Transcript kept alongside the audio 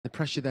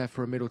pressure there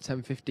for a middle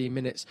 10-15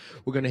 minutes.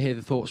 We're going to hear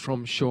the thoughts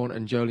from Shaun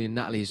and Joleon.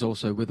 Natalie is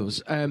also with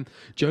us.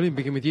 Joleon,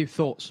 begin with you.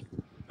 Thoughts?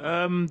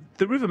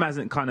 The rhythm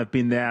hasn't kind of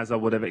been there as I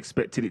would have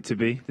expected it to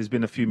be. There's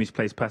been a few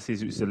misplaced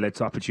passes which have led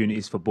to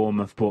opportunities for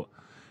Bournemouth, but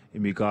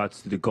in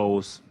regards to the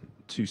goals,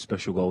 2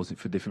 special goals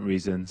for different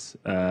reasons.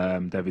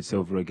 David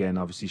Silva again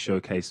obviously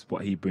showcased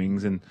what he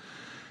brings, and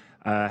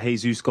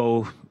Jesus'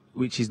 goal,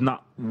 which is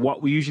not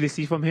what we usually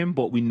see from him,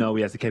 but we know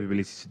he has the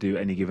capability to do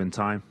at any given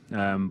time.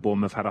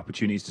 Bournemouth had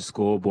opportunities to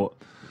score, but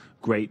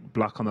great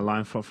block on the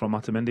line from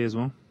Mendy as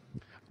well.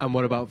 And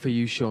what about for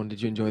you, Shaun?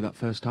 Did you enjoy that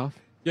first half?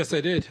 Yes,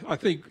 I did. I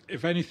think,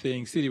 if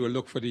anything, City will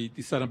look for the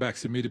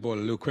centre-backs to move the ball a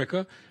little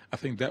quicker. I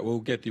think that will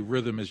get the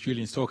rhythm, as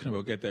Julian's talking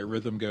about, get that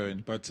rhythm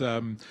going. But,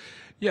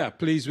 yeah,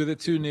 pleased with it,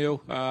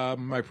 2-0.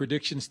 My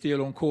prediction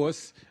still on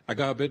course. I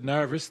got a bit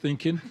nervous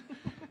thinking,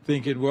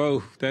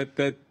 whoa, that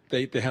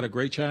they had a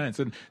great chance.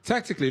 And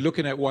tactically,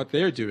 looking at what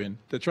they're doing,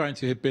 they're trying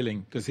to hit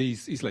Billing because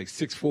he's like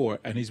 6'4",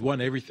 and he's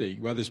won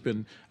everything, whether it's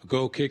been a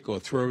goal kick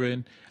or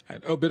throw-in.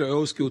 A bit of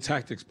old-school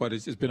tactics, but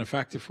it's been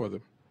effective for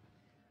them.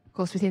 Of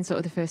course, within sort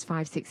of the first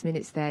 5-6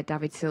 minutes there,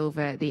 David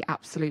Silva, the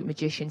absolute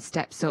magician,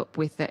 steps up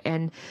with it.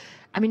 And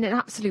I mean, an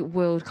absolute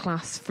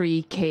world-class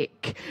free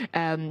kick.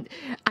 And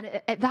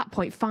at that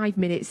point, 5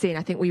 minutes in,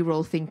 I think we were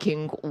all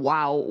thinking,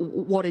 wow,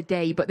 what a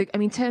day. But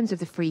in terms of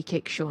the free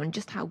kick, Shaun,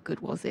 just how good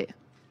was it?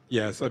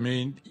 Yes, I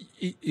mean,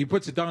 he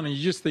puts it down and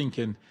you're just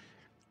thinking,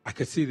 I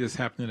could see this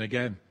happening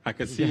again. I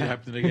could see it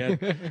happening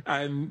again.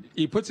 And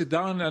he puts it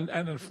down,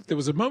 and there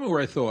was a moment where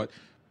I thought,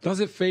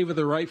 does it favor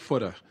the right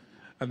footer?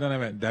 And then I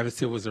went, David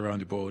Silva's around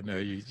the ball. No,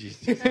 you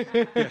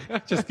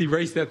just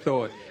erase that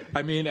thought.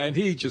 I mean, and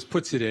he just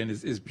puts it in,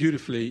 is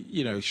beautifully,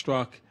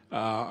 struck,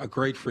 a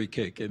great free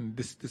kick. And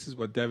this is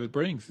what David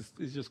brings.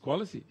 It's just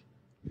quality.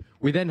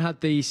 We then had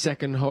the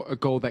second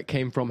goal that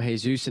came from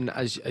Jesus, and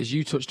as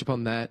you touched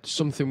upon there,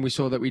 something we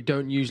saw that we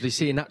don't usually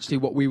see, and actually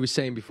what we were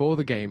saying before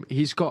the game,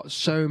 he's got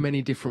so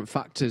many different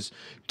factors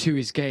to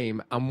his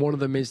game, and one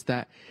of them is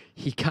that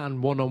he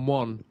can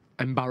one-on-one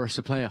embarrass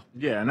a player.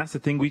 Yeah, and that's the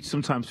thing we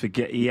sometimes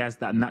forget. He has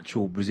that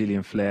natural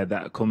Brazilian flair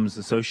that comes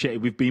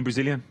associated with being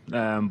Brazilian.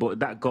 But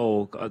that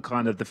goal,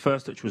 kind of the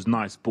first touch was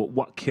nice, but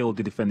what killed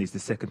the defender is the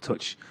second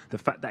touch. The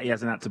fact that he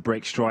hasn't had to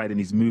break stride and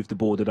he's moved the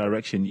ball the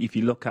direction. If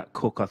you look at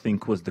Cook, I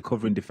think was the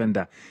covering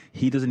defender,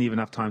 he doesn't even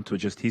have time to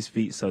adjust his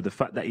feet. So the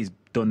fact that he's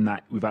done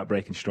that without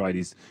breaking stride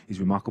is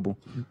remarkable.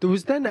 There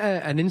was then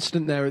an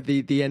incident there at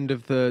the end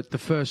of the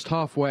first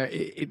half where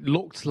it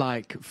looked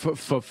like,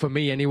 for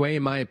me anyway,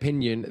 in my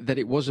opinion, that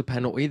it was a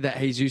penalty, that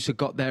Jesus had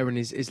got there and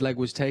his leg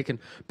was taken.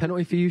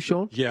 Penalty for you,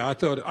 Shaun? Yeah, I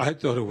thought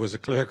it was a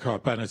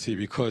clear-cut penalty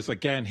because,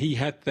 again, he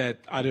had that,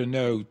 I don't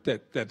know,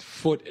 that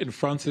foot in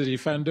front of the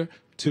defender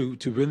to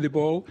win the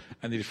ball,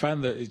 and the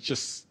defender is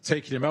just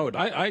taking him out.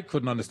 I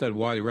couldn't understand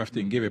why the ref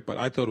didn't give it, but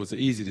I thought it was an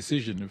easy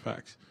decision, in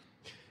fact.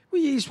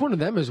 Well, he's one of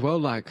them as well.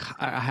 Like,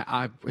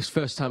 it's the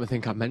first time I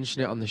think I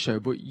mentioned it on the show,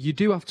 but you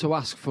do have to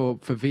ask for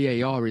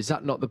VAR. Is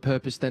that not the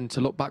purpose then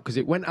to look back? Because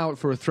it went out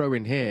for a throw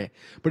in here,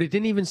 but it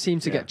didn't even seem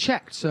to get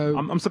checked. So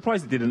I'm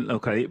surprised it didn't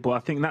look at it, but I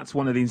think that's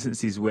one of the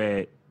instances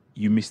where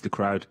you miss the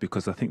crowd,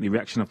 because I think the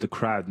reaction of the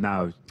crowd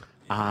now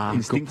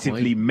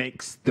instinctively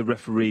makes the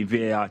referee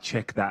VAR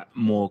check that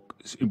more,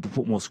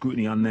 put more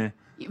scrutiny on there.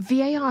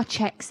 VAR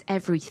checks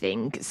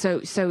everything. So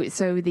at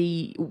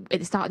the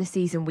start of the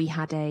season, we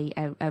had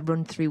a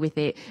run through with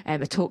it,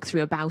 a talk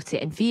through about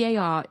it, and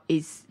VAR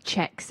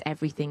checks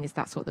everything, as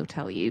that's what they'll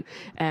tell you.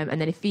 And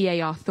then if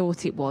VAR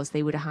thought it was,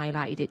 they would have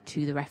highlighted it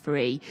to the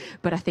referee.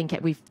 But I think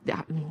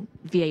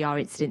VAR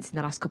incidents in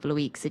the last couple of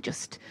weeks are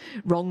just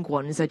wrong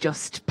ones are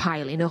just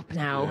piling up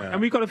now. Yeah.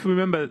 And we've got to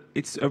remember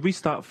it's a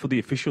restart for the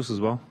officials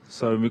as well.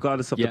 So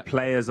regardless of the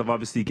players of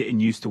obviously getting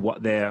used to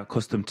what they're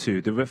accustomed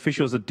to, the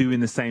officials are doing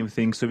the same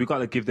thing. So we've got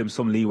to give them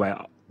some leeway.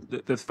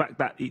 The fact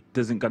that it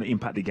doesn't going to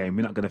impact the game,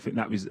 we're not going to think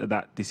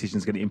that decision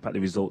is going to impact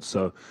the results.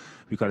 So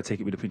we've got to take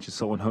it with a pinch of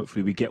salt, and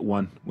hopefully we get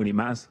one when it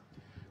matters.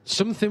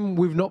 Something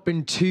we've not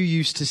been too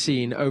used to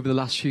seeing over the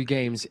last few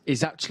games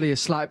is actually a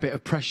slight bit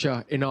of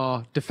pressure in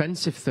our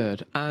defensive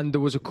third. And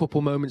there was a couple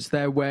moments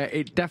there where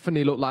it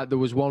definitely looked like there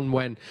was one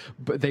when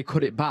they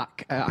cut it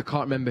back. I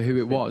can't remember who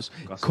it was.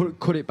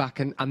 Cut it back,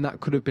 and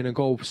that could have been a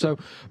goal. So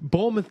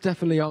Bournemouth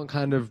definitely aren't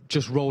kind of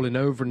just rolling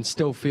over and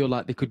still feel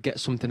like they could get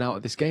something out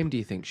of this game, do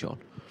you think, Shaun?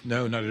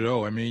 No, not at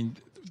all. I mean,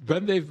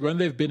 when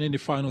they've been in the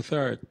final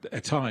third,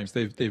 at times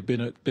they've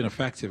been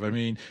effective. I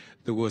mean,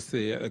 there was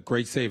a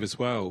great save as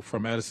well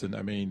from Edison.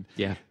 I mean,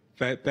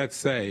 that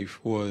save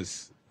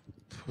was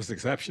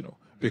exceptional,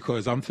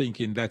 because I'm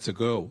thinking that's a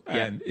goal,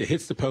 and it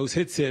hits the post,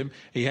 hits him.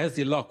 He has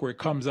the luck where it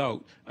comes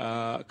out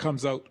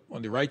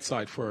on the right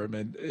side for him,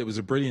 and it was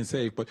a brilliant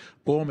save. But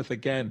Bournemouth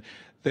again,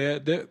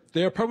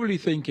 they're probably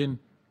thinking,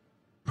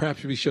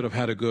 perhaps we should have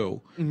had a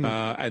goal.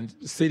 And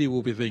City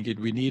will be thinking,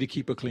 we need to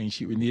keep a clean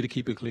sheet. We need to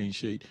keep a clean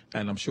sheet.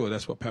 And I'm sure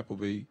that's what Pep will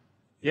be.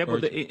 Yeah,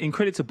 but in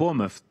credit to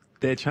Bournemouth,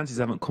 their chances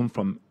haven't come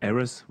from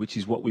errors, which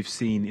is what we've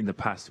seen in the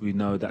past. We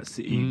know that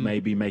City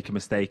maybe make a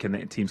mistake and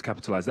the teams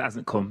capitalise. That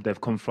hasn't come. They've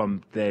come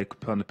from their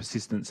kind of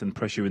persistence and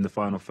pressure in the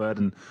final third.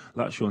 And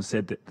like Shaun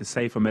said, the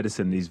save from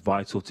Ederson is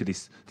vital to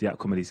the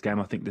outcome of this game.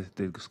 I think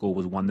the score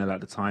was 1-0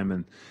 at the time,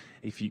 and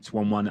if it's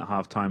 1-1 at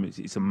half-time,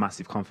 it's a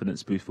massive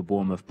confidence boost for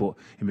Bournemouth. But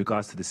in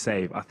regards to the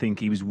save, I think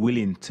he was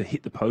willing to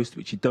hit the post,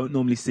 which you don't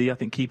normally see. I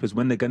think keepers,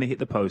 when they're going to hit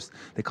the post,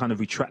 they kind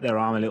of retract their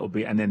arm a little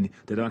bit, and then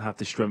they don't have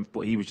the strength.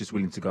 But he was just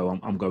willing to go,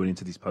 I'm going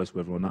into this post,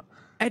 whether or not.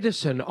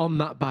 Ederson, on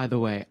that, by the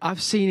way,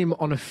 I've seen him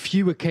on a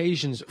few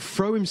occasions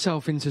throw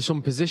himself into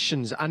some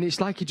positions, and it's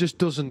like he just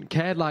doesn't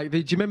care. Like, do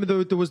you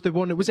remember there was the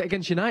one, was it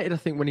against United, I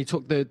think, when he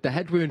took the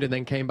head wound and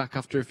then came back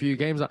after a few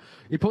games? Like,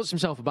 he puts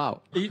himself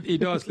about. He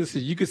does.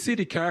 Listen, you can see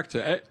the character.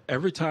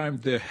 Every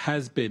time there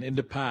has been, in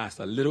the past,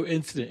 a little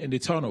incident in the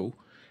tunnel,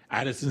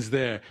 Addison's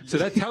there. So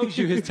that tells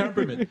you his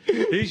temperament.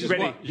 He's just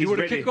ready. What? You want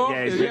to kick off?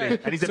 Yeah, he's ready.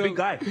 And he's a big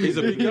guy. He's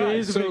a big guy.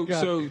 He's a big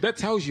guy. So that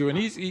tells you, and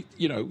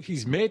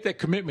he's made that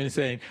commitment and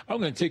saying, I'm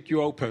going to take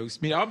you out post.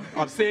 I mean,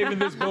 I'm saving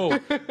this ball.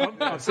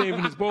 I'm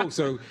saving this ball.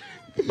 So,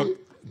 but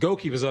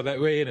goalkeepers are that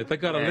way, innit? They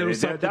got a little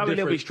something that would different. a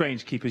little bit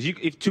strange, keepers.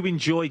 If to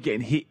enjoy getting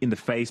hit in the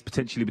face,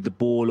 potentially with the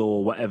ball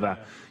or whatever,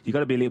 you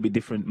got to be a little bit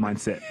different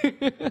mindset.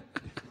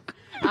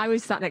 I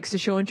was sat next to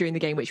Shaun during the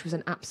game, which was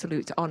an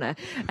absolute honour.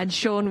 And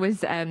Shaun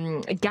was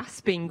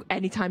gasping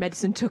anytime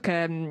Ederson took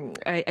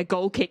a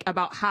goal kick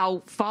about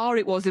how far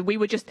it was. And we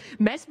were just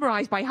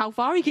mesmerised by how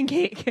far he can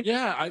kick.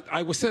 Yeah,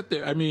 I was sat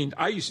there. I mean,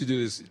 I used to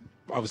do this.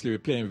 Obviously, we're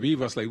playing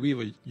Viva. I was like,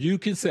 Viva, you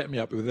can set me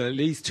up with at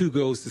least 2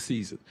 goals this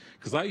season.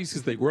 Because I used to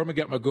think, where am I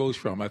getting my goals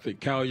from? I think,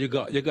 Cal, you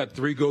got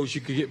 3 goals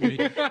you could get me.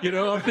 You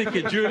know, I'm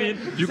thinking,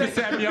 Joleon, you can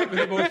set me up with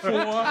about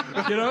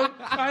 4. You know,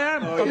 I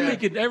am. I'm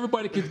thinking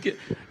everybody could get.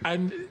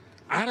 And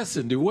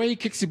Addison, the way he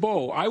kicks the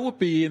ball, I would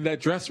be in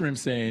that dressing room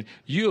saying,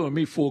 you and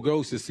me 4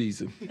 goals this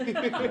season.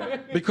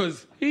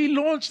 Because he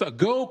launched a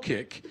goal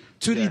kick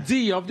to the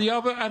D of the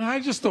other, and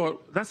I just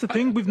thought... That's the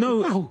thing with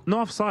no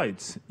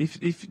offsides. If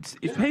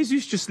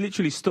Jesus just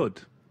literally stood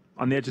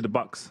on the edge of the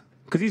box,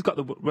 because he's got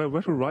the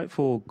record right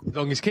for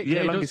longest kick.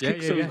 Yeah, longest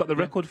kick. So he's got the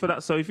record for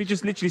that. So if he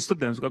just literally stood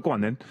there and go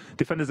on then,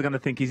 defenders are going to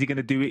think, is he going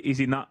to do it? Is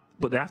he not?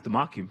 But they have to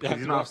mark him because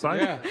he's not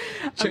offside. Yeah,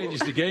 changes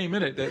the game,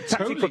 innit? Tactic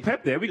totally. For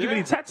Pep there. We're giving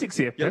you tactics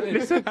here. Pep. Yeah.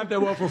 Listen, have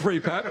that one for free,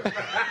 Pep.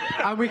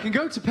 And we can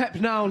go to Pep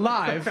now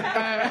live.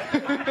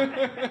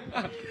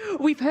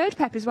 We've heard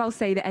Pep as well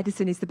say that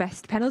Ederson is the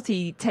best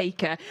penalty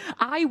taker.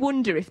 I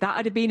wonder if that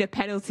had been a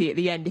penalty at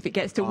the end, if it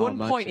gets to one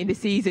point in the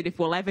season, if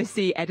we'll ever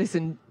see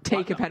Ederson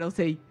take a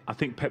penalty. I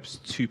think Pep's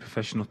too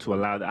professional to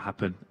allow that to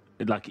happen.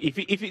 Like, if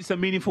it's a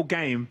meaningful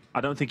game,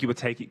 I don't think he would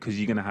take it because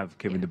you're going to have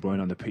Kevin De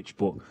Bruyne on the pitch.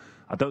 But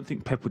I don't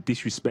think Pep would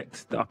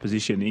disrespect the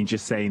opposition in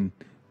just saying,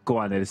 go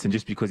on, Ederson,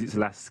 just because it's the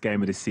last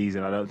game of the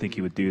season. I don't think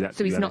he would do that.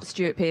 So he's not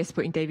Stuart Pearce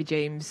putting David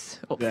James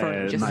up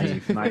front. Just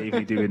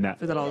naively doing that.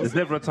 There's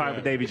never a time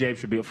for David James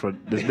should be up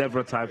front. There's never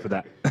a time for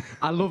that.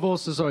 I love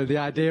also, the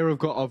idea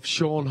of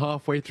Shaun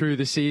halfway through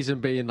the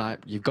season being like,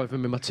 you've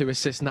given me my 2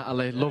 assists,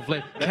 Natalie.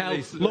 Lovely. Kel,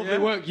 lovely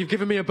work. You've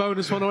given me a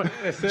bonus one.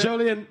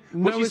 Joleon,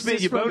 no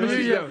assists your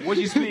bonuses. Once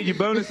you split your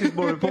bonuses,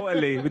 more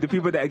importantly, with the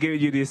people that are giving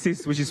you the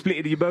assists, which you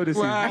split your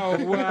bonuses.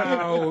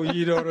 Wow,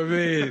 you know what I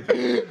mean?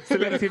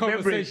 Selective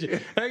memory.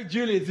 Hey,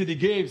 Julian's in the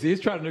games. He's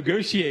trying to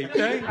negotiate.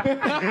 Eh?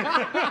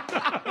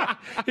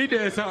 He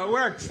knows how it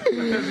works.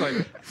 It's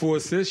like 4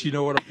 assists. You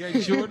know what I'm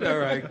getting short. All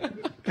right.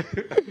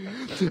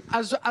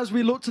 As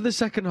we look to the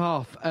second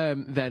half,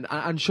 then,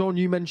 and Shaun,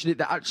 you mentioned it,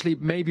 that actually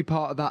maybe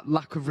part of that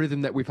lack of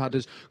rhythm that we've had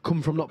has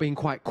come from not being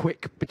quite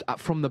quick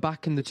from the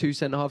back in the 2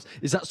 centre halves.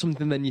 Is that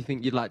something then you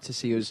think you'd like to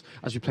see us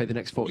as we play the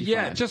next 45?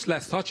 Yeah, just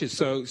less touches.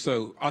 So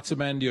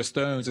Otamendi or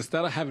Stones,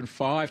 instead of having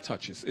 5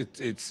 touches,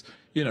 it's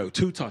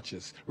 2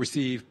 touches,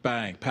 receive,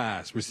 bang,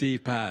 pass,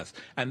 receive, pass.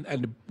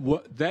 And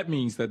what that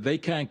means that they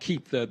can't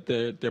keep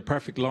their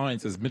perfect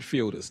lines as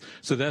midfielders.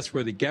 So that's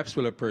where the gaps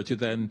will appear to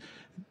then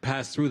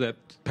pass through that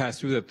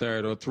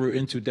third or through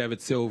into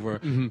David Silva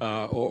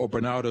or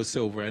Bernardo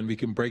Silva, and we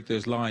can break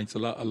those lines a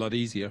lot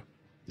easier.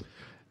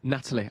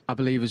 Natalie, I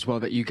believe as well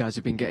that you guys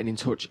have been getting in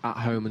touch at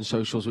home and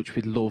socials, which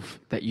we'd love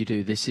that you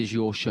do. This is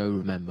your show,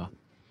 remember.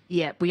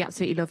 Yeah, we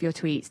absolutely love your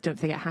tweets. Don't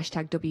forget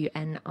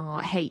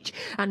 #WNRH.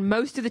 And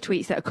most of the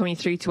tweets that are coming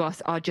through to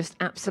us are just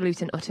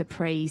absolute and utter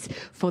praise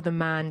for the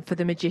man, for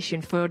the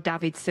magician, for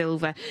David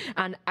Silva.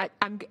 And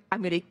I'm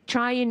going to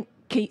try and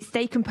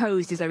stay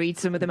composed as I read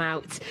some of them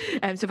out. So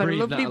I've had a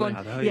lovely one.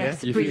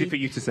 Yes, yeah. Easy for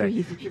you to say.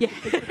 Yeah.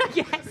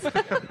 Yes.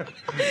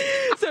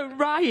 So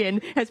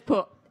Ryan has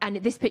put, and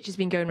this picture's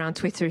been going around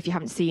Twitter if you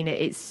haven't seen it,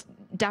 it's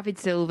David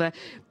Silva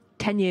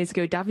 10 years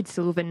ago, David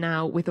Silva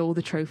now with all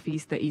the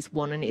trophies that he's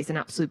won, and it's an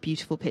absolute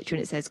beautiful picture,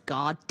 and it says,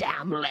 "God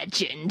damn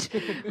legend."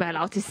 Am I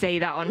allowed to say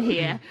that on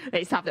here?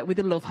 Let's have that with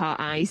the love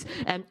heart eyes.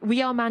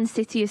 We Are Man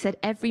City has said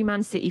every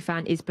Man City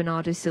fan is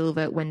Bernardo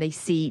Silva when they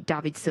see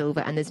David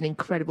Silva, and there's an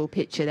incredible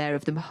picture there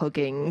of them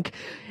hugging.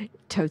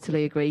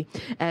 Totally agree.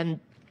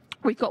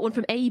 We've got one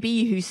from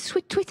AB, whose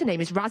Twitter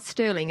name is Riyad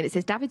Sterling, and it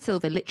says, David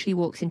Silva literally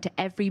walks into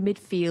every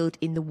midfield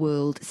in the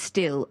world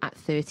still at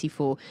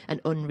 34,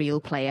 an unreal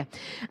player.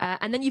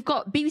 And then you've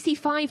got BBC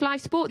 5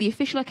 Live Sport, the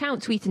official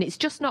account, tweeting, it's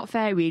just not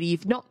fair, really.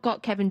 You've not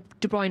got Kevin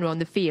De Bruyne on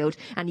the field,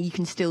 and you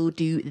can still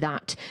do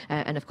that.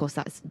 And, of course,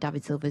 that's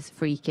David Silva's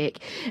free kick.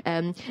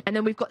 And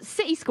then we've got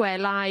City Square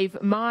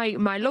Live, my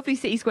lovely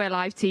City Square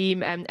Live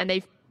team, and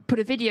they've put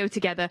a video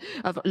together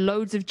of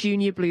loads of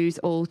junior blues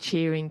all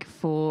cheering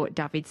for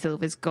David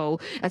Silva's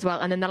goal as well.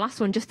 And then the last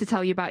one, just to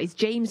tell you about, is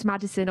James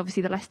Maddison,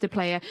 obviously the Leicester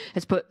player,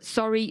 has put,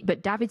 sorry,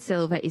 but David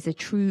Silva is a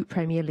true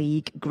Premier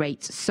League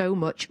great. So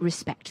much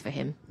respect for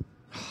him.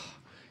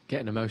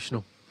 Getting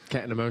emotional.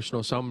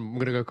 So I'm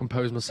going to go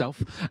compose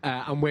myself,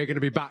 and we're going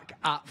to be back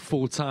at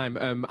full time,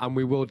 and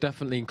we will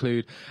definitely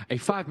include a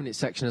 5-minute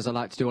section, as I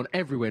like to do on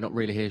every We're Not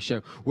Really Here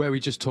show, where we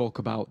just talk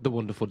about the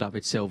wonderful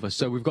David Silva.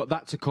 So we've got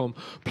that to come,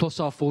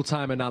 plus our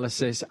full-time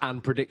analysis,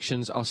 and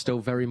predictions are still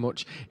very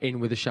much in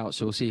with a shout,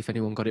 so we'll see if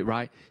anyone got it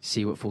right.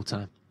 See you at full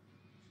time.